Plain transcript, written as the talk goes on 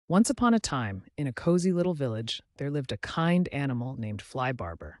Once upon a time, in a cozy little village, there lived a kind animal named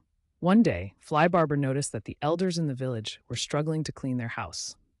Barber. One day, Barber noticed that the elders in the village were struggling to clean their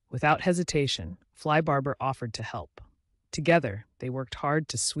house. Without hesitation, Barber offered to help. Together, they worked hard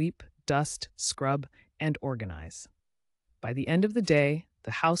to sweep, dust, scrub, and organize. By the end of the day,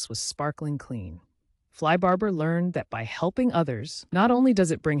 the house was sparkling clean. Barber learned that by helping others, not only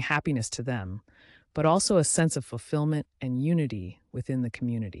does it bring happiness to them, but also a sense of fulfillment and unity within the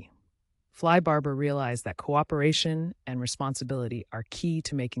community. Barber realized that cooperation and responsibility are key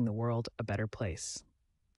to making the world a better place.